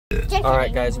All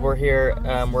right, guys, we're here.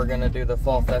 We're gonna do the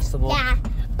fall festival. Yeah,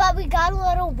 but we got a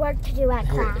little work to do at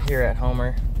class. Here at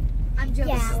Homer. Yeah.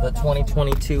 This is the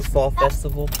 2022 fall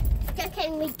festival.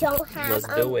 Okay, we don't have. Let's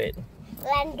do it.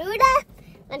 Let's do that.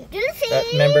 Let's do the thing.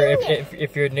 Remember,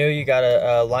 if you're new, you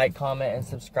gotta like, comment, and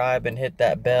subscribe, and hit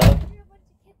that bell.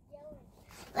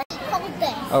 Let's hold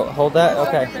this. Oh, hold that.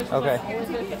 Okay. Okay.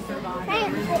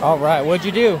 All right. What'd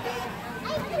you do?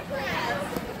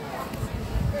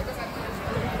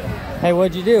 Hey,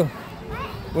 what'd you do?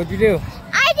 What'd you do?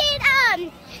 I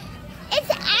did, it's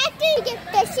after you get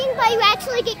fishing, but you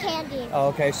actually get candy. Oh,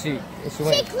 okay, she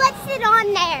went She clips it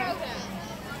on there.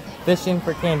 fishing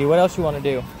for candy. What else you want to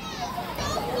do?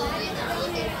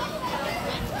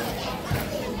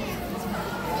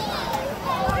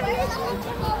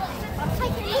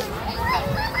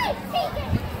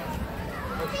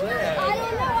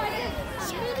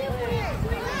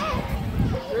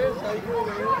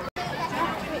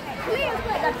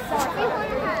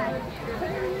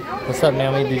 What's up,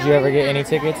 Naomi? Did you ever get any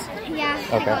tickets? Yeah,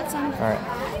 Okay. I got some. All right.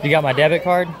 You got my debit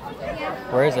card? Yeah.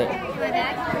 Where is it? My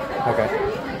bag. Okay.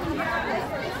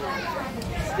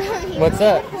 What's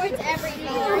up?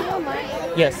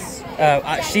 Yes.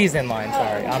 She's in line.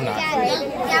 Sorry, I'm not.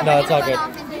 Yeah, No, it's all good.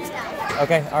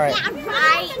 Okay. All right.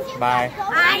 Bye. Bye.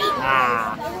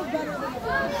 Ah.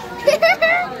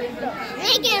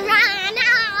 Make it run.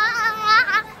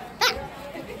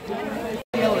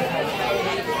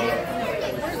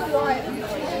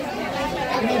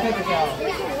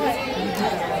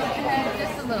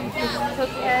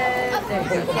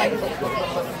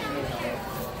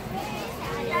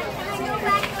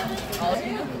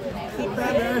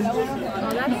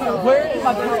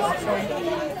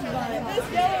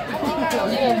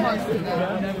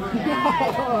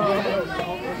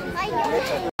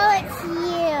 Oh, it's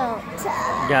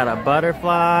cute. Got a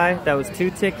butterfly. That was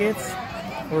 2 tickets.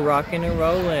 We're rocking and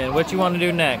rolling. What you want to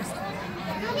do next?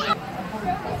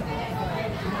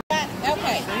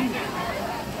 Okay.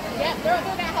 Yeah, throw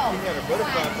that home.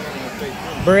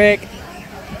 Brick.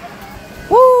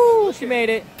 Woo! She made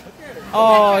it.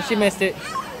 Oh, she missed it.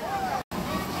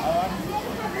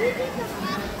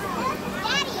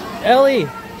 Ellie.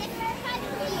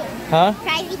 Huh?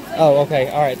 Oh, okay.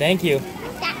 All right. Thank you.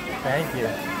 Thank you.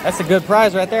 That's a good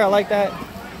prize right there. I like that.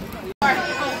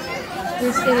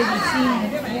 You see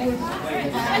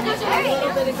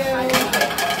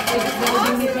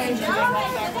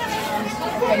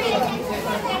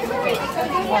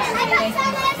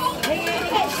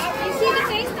the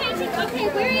face painting? Okay,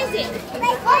 where is it?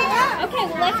 Okay,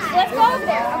 well let's go over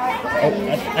there.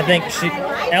 Oh, I think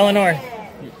Ellanor,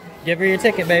 give her your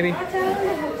ticket, baby.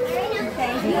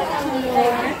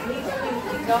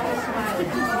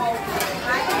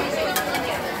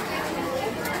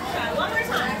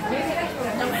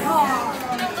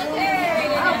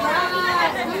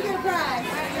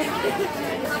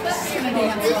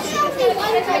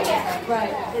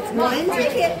 One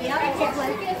ticket.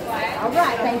 All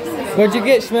right, thank you. What'd you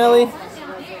get, Schmelly?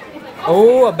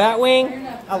 Oh, a bat wing?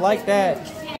 I like that.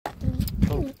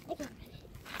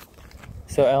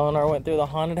 So Ellanor went through the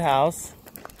haunted house.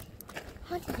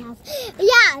 Haunted house.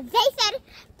 Yeah, they said,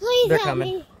 please They're help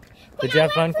coming. me. Did you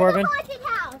have fun, Corbin? Haunted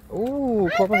house. Ooh,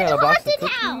 Corbin got a box of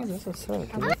cookies. That's what's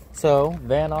up. So,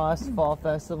 Vanoss Fall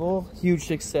Festival, huge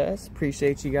success.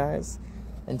 Appreciate you guys.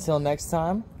 Until next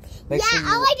time, make sure you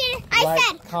all I did, I like,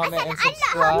 said, comment, and I know,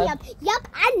 subscribe. Yep,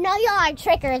 I know y'all are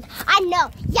trickers. I know.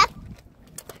 Yep.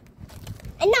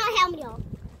 I know I help y'all.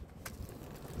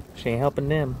 She ain't helping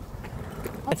them.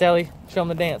 That's Ellie. Show them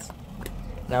the dance.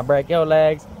 Now break your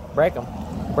legs. Break them.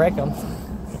 Break them.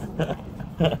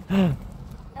 Ellanor,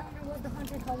 was the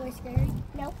haunted hallway scary?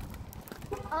 Nope.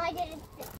 All I did is